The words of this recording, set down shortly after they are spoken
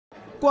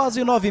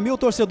Quase 9.000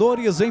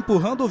 torcedores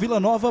empurrando o Vila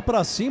Nova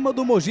para cima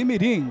do Mogi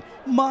Mirim,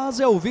 mas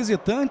é o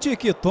visitante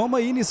que toma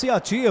a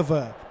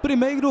iniciativa.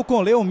 Primeiro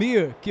com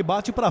Leomir, que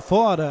bate para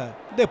fora.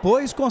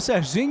 Depois com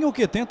Serginho,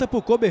 que tenta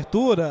por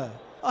cobertura.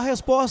 A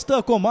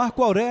resposta com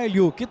Marco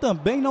Aurélio, que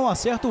também não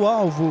acerta o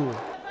alvo.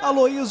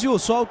 Aloísio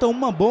solta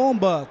uma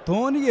bomba,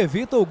 Tony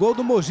evita o gol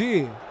do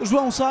Mogi.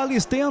 João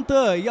Salles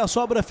tenta e a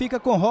sobra fica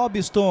com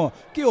Robson,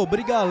 que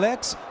obriga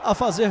Alex a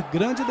fazer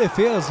grande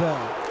defesa.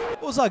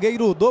 O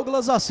zagueiro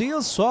Douglas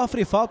Assis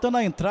sofre falta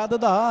na entrada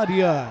da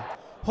área.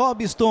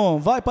 Robson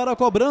vai para a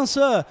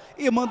cobrança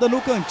e manda no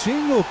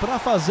cantinho para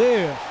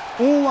fazer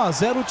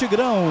 1-0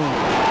 Tigrão.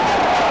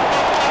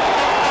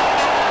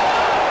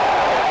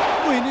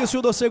 No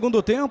início do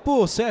segundo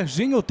tempo,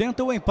 Serginho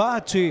tenta o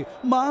empate,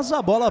 mas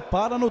a bola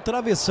para no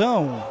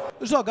travessão.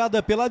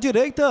 Jogada pela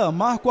direita,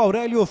 Marco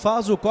Aurélio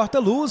faz o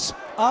corta-luz,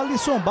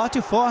 Alisson bate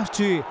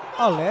forte,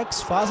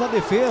 Alex faz a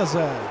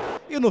defesa.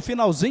 E no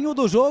finalzinho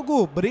do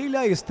jogo,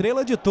 brilha a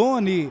estrela de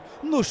Tony,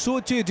 no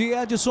chute de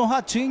Edson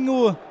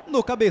Ratinho,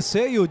 no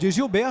cabeceio de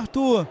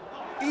Gilberto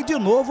e de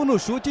novo no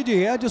chute de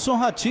Edson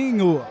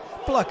Ratinho.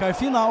 Placar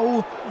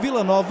final,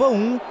 Vila Nova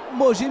 1,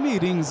 Mogi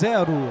Mirim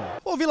 0.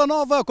 O Vila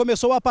Nova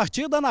começou a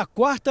partida na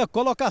quarta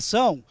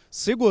colocação.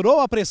 Segurou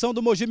a pressão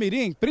do Mogi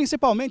Mirim,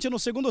 principalmente no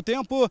segundo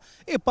tempo,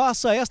 e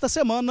passa esta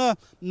semana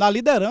na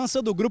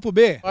liderança do grupo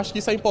B. Acho que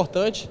isso é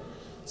importante.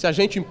 Se a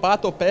gente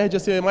empata ou perde, ia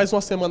ser mais uma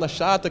semana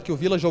chata, que o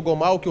Vila jogou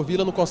mal, que o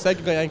Vila não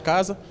consegue ganhar em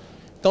casa.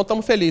 Então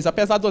estamos felizes,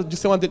 apesar de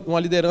ser uma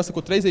liderança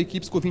com 3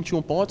 equipes com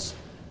 21 pontos,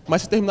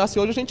 mas se terminasse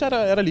hoje a gente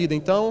era líder.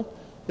 Então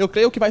eu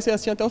creio que vai ser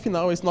assim até o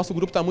final. Esse nosso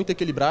grupo está muito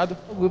equilibrado.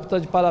 O grupo está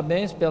de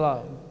parabéns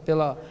pela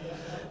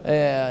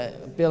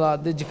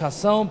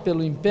dedicação,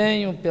 pelo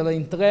empenho, pela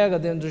entrega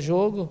dentro do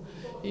jogo.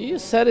 E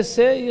Série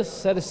C é isso,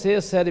 Série C,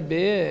 Série B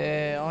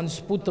é uma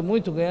disputa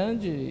muito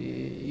grande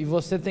e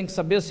você tem que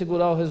saber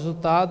segurar o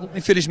resultado.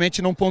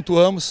 Infelizmente não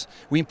pontuamos,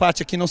 o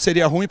empate aqui não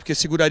seria ruim porque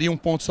seguraria um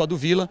ponto só do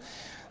Vila.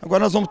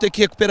 Agora nós vamos ter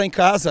que recuperar em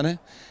casa, né?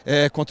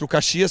 Contra o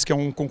Caxias, que é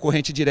um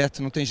concorrente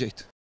direto, não tem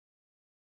jeito.